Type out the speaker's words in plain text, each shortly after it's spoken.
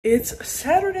It's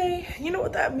Saturday. You know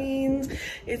what that means.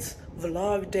 It's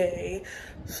vlog day.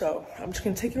 So I'm just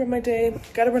gonna take you on my day.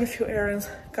 Gotta run a few errands.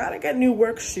 Gotta get new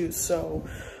work shoes. So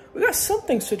we got some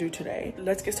things to do today.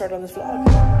 Let's get started on this vlog.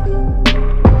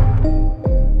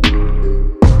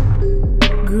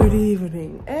 Good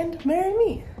evening and marry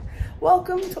me.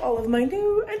 Welcome to all of my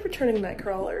new and returning night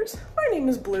crawlers. My name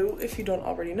is Blue, if you don't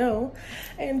already know.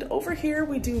 And over here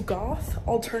we do goth,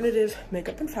 alternative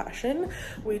makeup and fashion.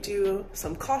 We do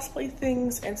some cosplay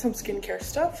things and some skincare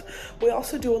stuff. We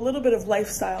also do a little bit of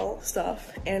lifestyle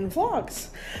stuff and vlogs.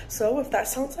 So if that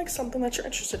sounds like something that you're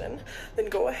interested in, then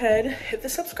go ahead, hit the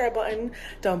subscribe button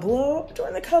down below,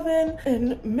 join the Coven,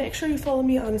 and make sure you follow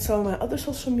me on some of my other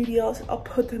social medias. I'll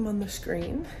put them on the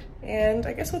screen. And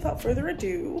I guess without further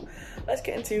ado, let's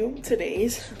get into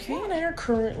today's. Kay and I are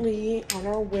currently on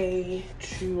our way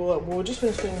to, well, we're just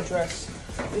finished getting dressed.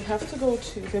 We have to go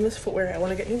to Famous Footwear. I want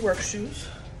to get new work shoes.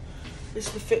 This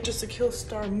is the Fit Just to Kill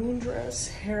Star moon dress,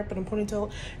 hair up in a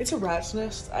ponytail. It's a rat's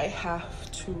nest. I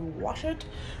have to wash it,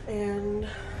 and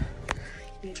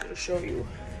I need to show you.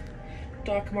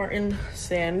 Doc Marten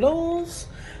sandals.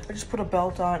 I just put a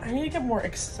belt on. I need to get more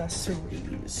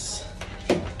accessories.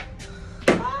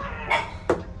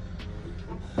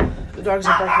 The dogs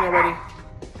are barking already.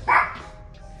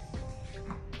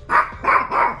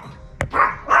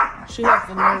 She has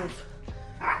the nerve.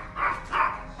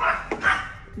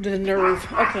 The nerve.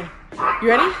 Okay. You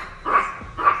ready?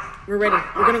 We're ready.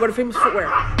 We're gonna go to Famous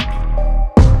Footwear.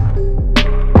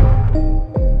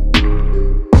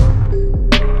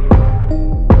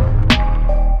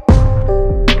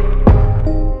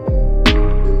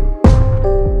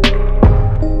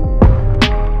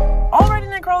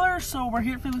 So we're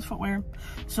here at Famous Footwear.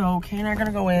 So Kay and I are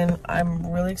gonna go in. I'm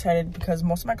really excited because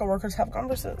most of my coworkers have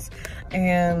Converses,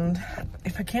 and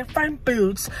if I can't find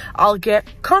boots, I'll get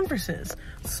Converses.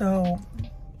 So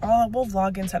we'll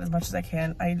vlog inside as much as I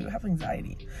can. I do have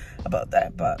anxiety about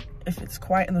that, but if it's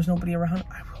quiet and there's nobody around,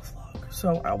 I will vlog.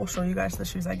 So I will show you guys the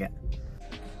shoes I get.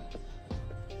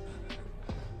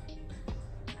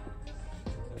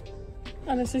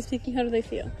 Honestly speaking, how do they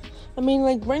feel? I mean,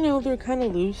 like right now they're kind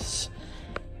of loose.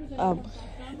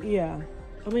 Yeah,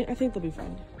 I mean, I think they'll be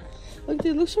fine. Look,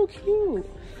 they look so cute,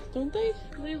 don't they?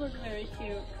 They look very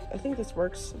cute. I think this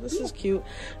works. This is cute,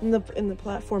 and the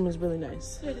platform is really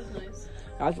nice. It is nice.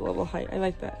 Adds a little height. I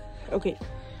like that. Okay,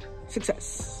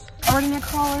 success. Already in the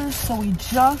crawlers, so we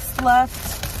just left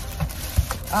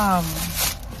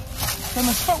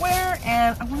Famous Footwear,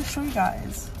 and I want to show you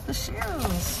guys the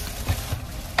shoes.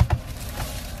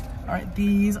 All right,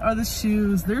 these are the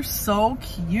shoes. They're so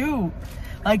cute.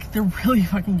 Like, they're really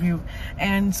fucking cute.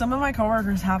 And some of my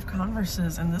coworkers have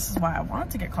Converses, and this is why I wanted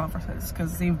to get Converses,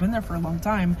 because they've been there for a long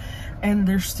time and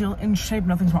they're still in shape.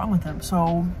 Nothing's wrong with them.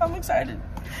 So I'm excited,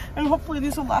 and hopefully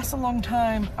these will last a long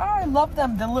time. I love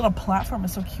them. The little platform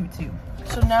is so cute too.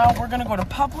 So now we're gonna go to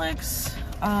Publix,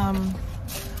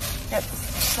 get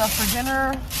stuff for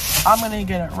dinner. I'm gonna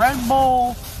get a Red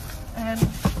Bull, and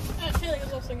I feel like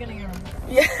it's also getting a Red Bull.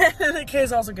 Yeah, the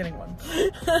kid's also getting one.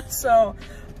 So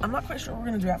I'm not quite sure what we're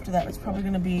gonna do after that. It's probably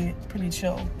gonna be pretty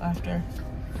chill after.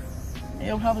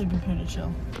 It'll probably be pretty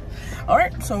chill. All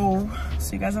right, so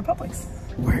see you guys at Publix.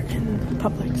 We're in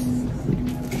Publix.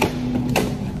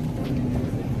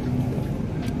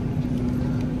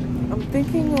 I'm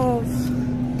thinking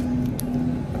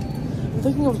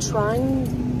of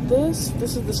trying this.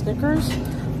 This is the Snickers,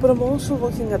 but I'm also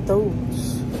looking at those.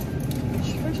 You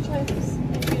should first try this.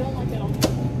 If you don't like it, I'll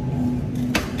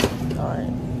All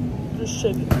right. Just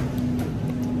shake it.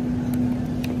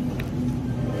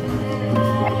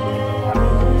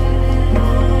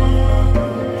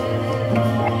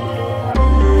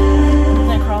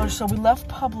 Nightcrawler. So we left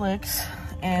Publix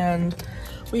and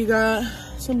we got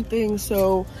some things.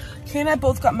 So Kay and I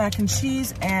both got mac and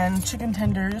cheese and chicken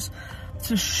tenders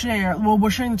to share. Well,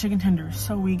 we're sharing the chicken tenders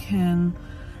so we can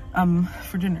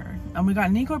for dinner. We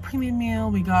got Nico a premium meal.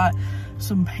 We got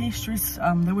some pastries.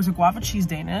 There was a guava cheese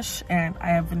Danish, and I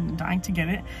have been dying to get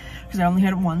it because I only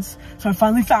had it once. So I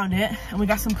finally found it, and we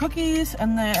got some cookies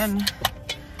and then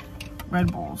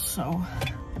Red Bulls. So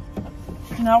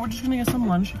now we're just gonna get some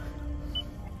lunch.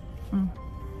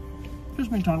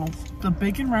 Here's McDonald's. The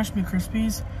bacon ranch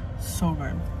McCrispies, so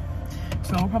good.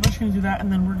 So we're probably just gonna do that, and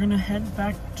then we're gonna head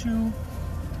back to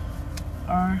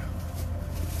our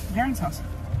parents' house.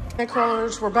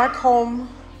 Nightcrawlers, we're back home.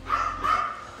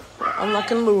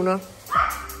 Unlocking Luna.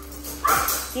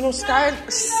 You know, Sky.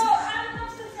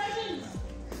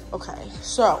 Okay,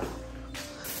 so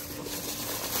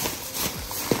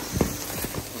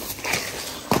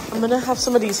I'm gonna have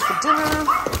some of these for dinner.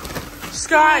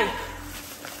 Sky,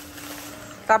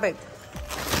 stop it.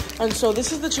 And so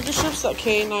this is the chicken strips that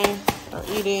Kay and I are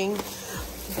eating.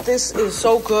 This is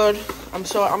so good. I'm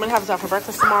gonna have that for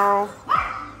breakfast tomorrow.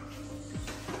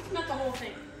 Not the whole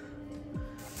thing.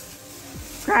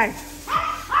 Cry.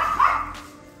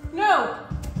 No.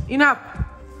 Enough.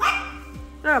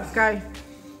 Enough, Sky.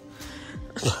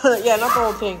 Yeah, not the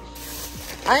whole thing.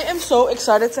 I am so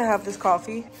excited to have this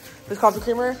coffee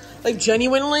creamer. Like,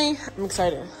 genuinely, I'm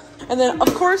excited. And then,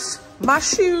 of course, my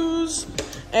shoes.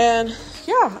 And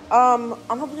yeah, I'm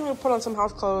hoping to put on some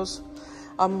house clothes.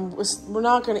 We're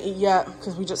not gonna eat yet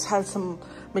because we just had some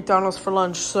McDonald's for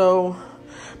lunch. So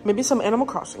maybe some Animal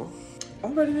Crossing.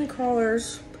 Alrighty, my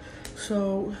crawlers.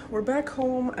 So we're back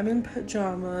home. I'm in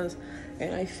pajamas.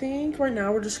 And I think right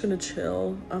now we're just gonna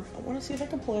chill. I want to see if I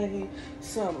can play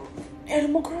some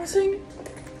Animal Crossing.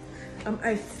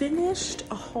 I finished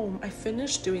a home. I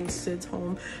finished doing Sid's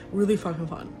home. Really fucking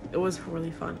fun. It was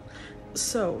really fun.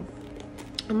 So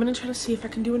I'm gonna try to see if I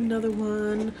can do another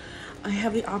one. I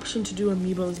have the option to do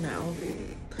amiibos now,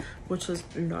 which is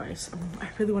nice. I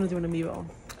really want to do an amiibo.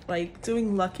 Like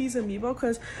doing Lucky's amiibo,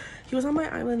 because he was on my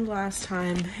island last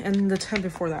time and the time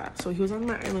before that. So he was on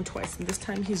my island twice, and this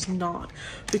time he's not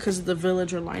because of the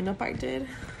villager lineup I did,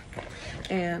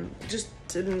 and it just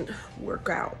didn't work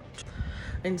out.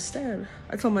 Instead,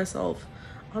 I told myself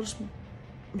I'll just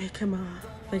make him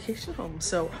a vacation home.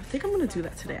 So I think I'm gonna do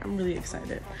that today. I'm really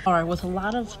excited. All right, with a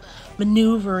lot of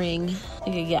maneuvering, I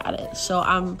think I got it. So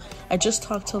I just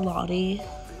talked to Lottie,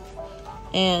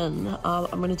 and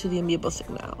I'm gonna do the amiibo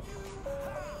thing now.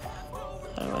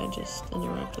 How do I just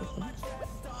interact with it?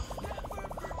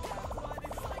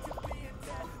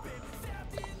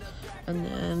 And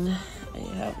then I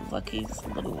have Lucky's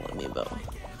little amiibo.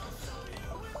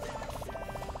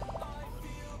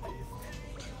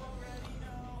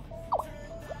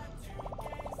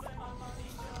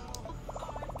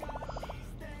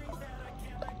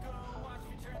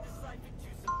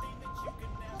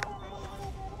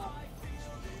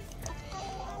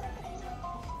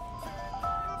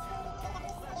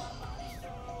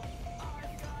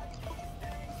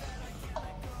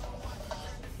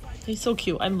 He's so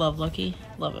cute. I love Lucky.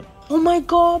 Love him. Oh my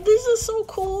god, this is so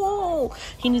cool.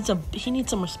 He needs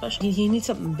somewhere special. He needs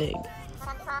something big.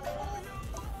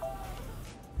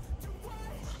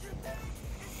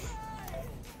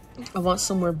 I want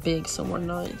somewhere big, somewhere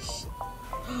nice.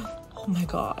 Oh my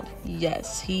god.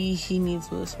 Yes, he needs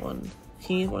this one.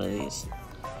 He needs one of these.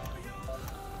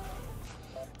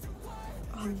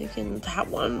 I'm thinking that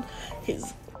one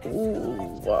is...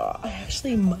 Ooh, I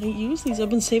actually might use these.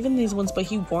 I've been saving these ones, but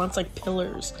he wants like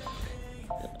pillars.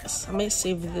 So I might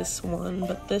save this one,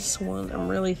 but this one I'm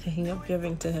really thinking of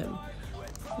giving to him.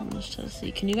 I'm just trying to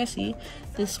see. Can you guys see?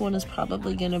 This one is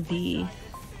probably gonna be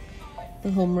the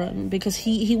home run because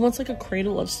he wants like a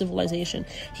cradle of civilization.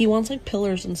 He wants like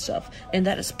pillars and stuff, and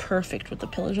that is perfect with the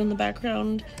pillars in the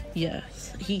background.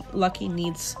 Yes, Lucky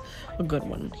needs a good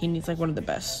one. He needs like one of the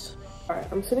best. All right,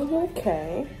 I'm sitting here with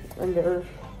Kay, and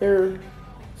they're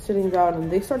sitting down, and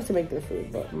they started to make their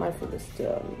food, but my food is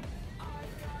done.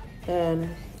 And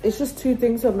it's just 2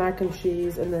 things of mac and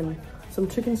cheese and then some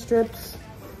chicken strips,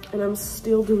 and I'm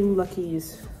still doing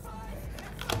Lucky's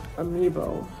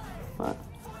amiibo. But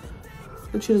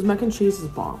the cheese, mac and cheese is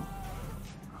bomb.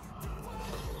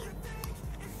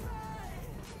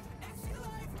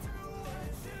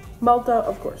 Melt out,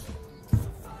 of course.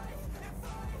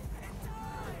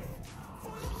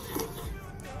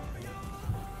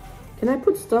 Can I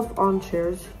put stuff on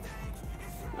chairs?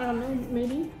 I don't know,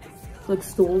 maybe. Like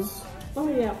stools? Oh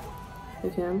yeah. I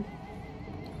can.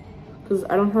 Because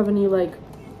I don't have any like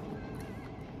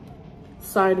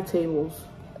side tables.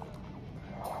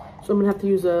 So I'm gonna have to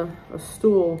use a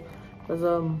stool as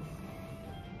a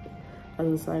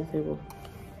side table.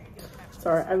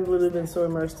 Sorry, I've literally been so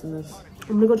immersed in this.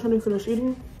 I'm gonna go try to finish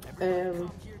eating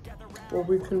and we'll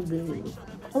reconvene.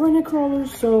 Alright, night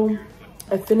crawlers, so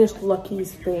I finished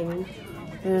Lucky's thing,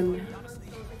 and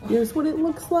here's what it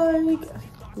looks like.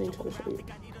 Let me try to show you.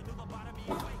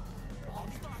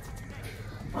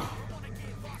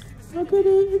 Look at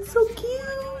it, it's so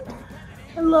cute.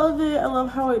 I love it. I love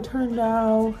how it turned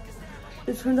out.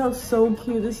 It turned out so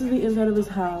cute. This is the inside of his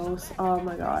house. Oh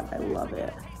my god, I love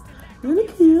it. Isn't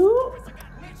it cute?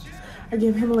 I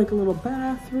gave him like a little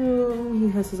bathroom. He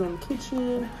has his own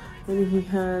kitchen, and he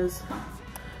has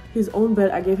his own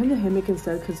bed. I gave him the hammock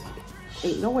instead because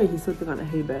ain't no way he's sleeping on a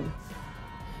hay bed.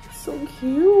 So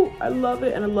cute. I love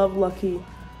it, and I love Lucky.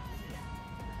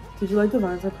 Did you like the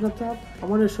vines I put up top? I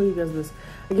wanted to show you guys this.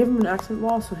 I gave him an accent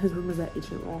wall, so his room is that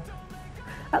ancient wall.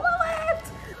 I love it!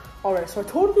 Alright, so I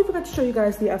totally forgot to show you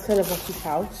guys the outside of Lucky's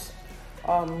house.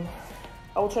 I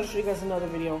will try to show you guys another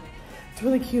video. It's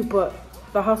really cute, but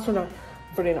the house turned out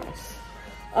pretty nice.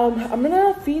 I'm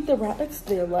gonna feed the rabbits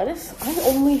their lettuce. I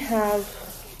only have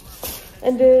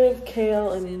endive,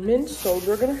 kale, and mint, so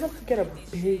we're gonna have to get a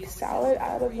big salad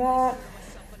out of that.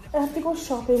 I have to go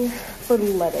shopping for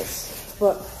lettuce,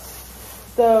 but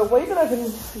the way that I've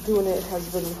been doing it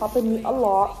has been helping me a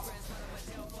lot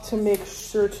to make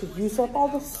sure to use up all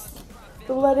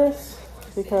the lettuce,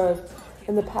 because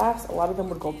in the past a lot of them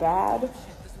would go bad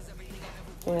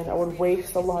and I would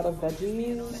waste a lot of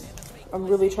veggies. I'm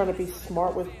really trying to be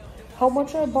smart with how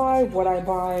much I buy, what I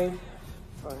buy.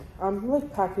 I'm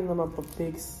like packing them up a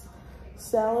big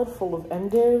salad full of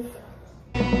endive.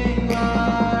 If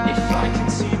I can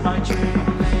see my dream.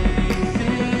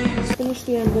 Finish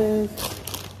the endive.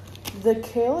 The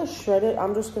kale is shredded.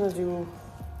 I'm just gonna do,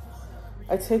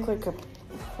 I take like a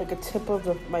tip of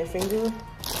my finger,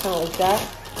 kind of like that,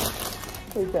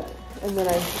 and then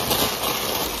I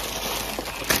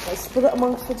split it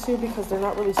amongst the two because they're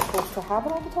not really supposed to have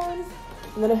it all the time.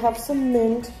 And then I have some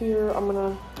mint here. I'm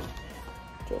gonna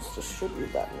just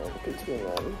distribute that mint between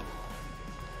them.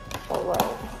 All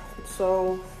right,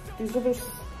 so these are just,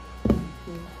 let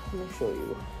me show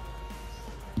you.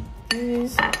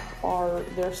 These are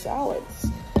their salads.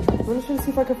 I'm just gonna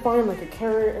see if I can find like a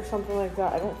carrot or something like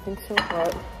that. I don't think so,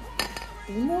 but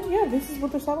you know, yeah, this is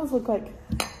what their salads look like.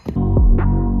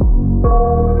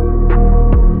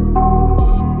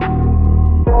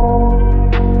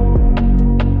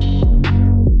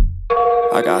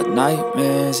 I got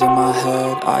nightmares in my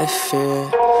head, I fear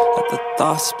that the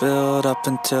thoughts build up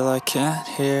until I can't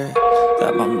hear,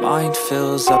 that my mind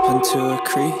fills up into a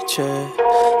creature,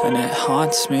 and it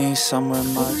haunts me somewhere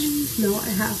much. Now I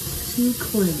have to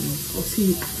cleanse. I'll see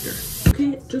you after.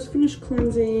 Okay, just finished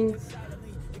cleansing.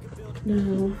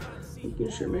 Now,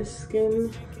 making sure my skin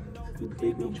is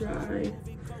completely dry.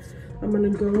 I'm gonna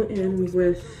go in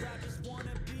with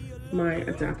my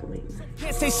adapalene.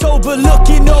 Can't stay sober,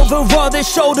 looking over all their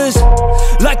shoulders,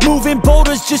 like moving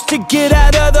boulders just to get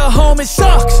out of the home. It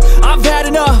sucks, I've had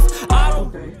enough.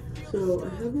 Okay, so I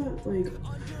have that like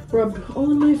rubbed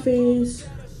all in my face.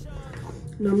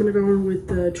 Now I'm gonna go in with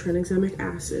the tranexamic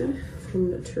acid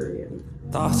from Naturium.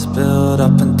 Thoughts build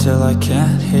up until I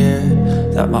can't hear,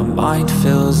 that my mind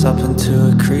fills up into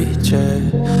a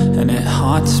creature, and it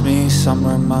haunts me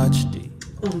somewhere much deep.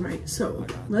 Alright, so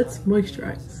let's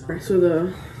moisturize. Alright, so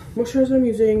the moisturizer I'm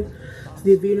using is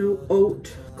the Aveeno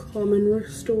Oat Calm and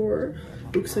Restore.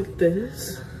 Looks like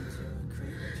this.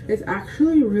 It's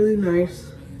actually really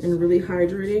nice and really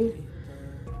hydrating.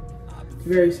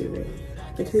 Very soothing.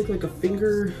 I take like a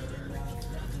finger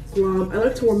glove. I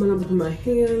like to warm it up with my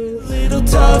hands. Little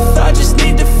tough, I just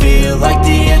need to feel like the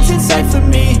end's in sight for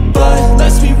me, but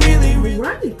let's be really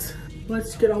right.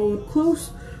 Let's get all up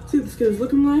close, see what the skin is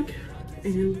looking like,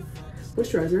 and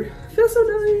moisturizer. Feels so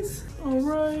nice. All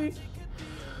right.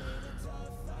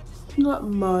 Not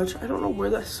much. I don't know where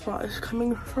that spot is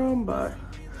coming from, but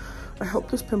I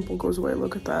hope this pimple goes away.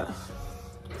 Look at that.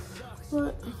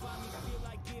 But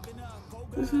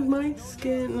this is my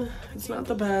skin. It's not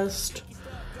the best.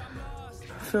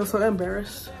 I feel so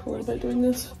embarrassed a little bit doing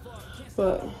this,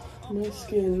 but my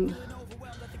skin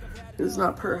is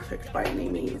not perfect by any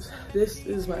means. This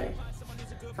is my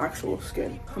actual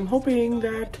skin. I'm hoping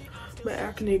that my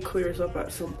acne clears up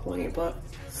at some point, but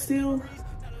still,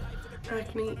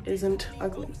 acne isn't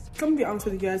ugly. I'm gonna be honest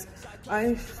with you guys,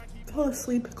 I fell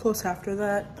asleep close after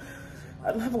that.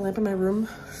 I don't have a lamp in my room,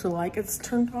 so light gets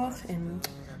turned off and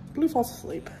Blue falls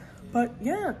asleep. But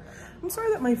yeah, I'm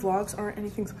sorry that my vlogs aren't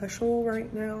anything special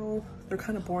right now. They're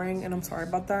kind of boring, and I'm sorry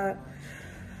about that.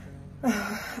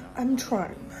 I'm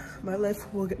trying. My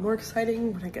life will get more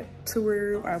exciting when I get to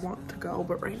where I want to go,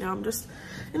 but right now I'm just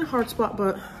in a hard spot.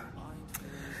 But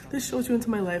this shows you into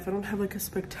my life. I don't have like a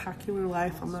spectacular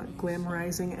life. I'm not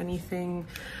glamorizing anything.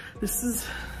 This is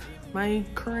my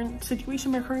current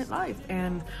situation, my current life,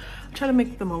 and I try to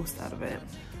make the most out of it.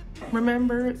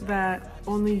 Remember that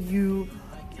only you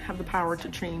have the power to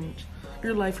change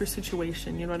your life, your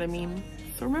situation, you know what I mean?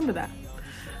 So remember that.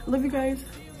 I love you guys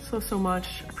so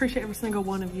much. I appreciate every single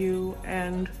one of you,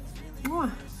 and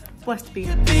blessed to be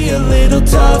here. Be a little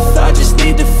tough, I just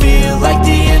need to feel like the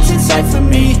end's in sight for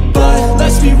me, but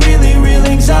let's be really real,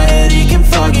 anxiety can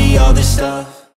foggy all this stuff.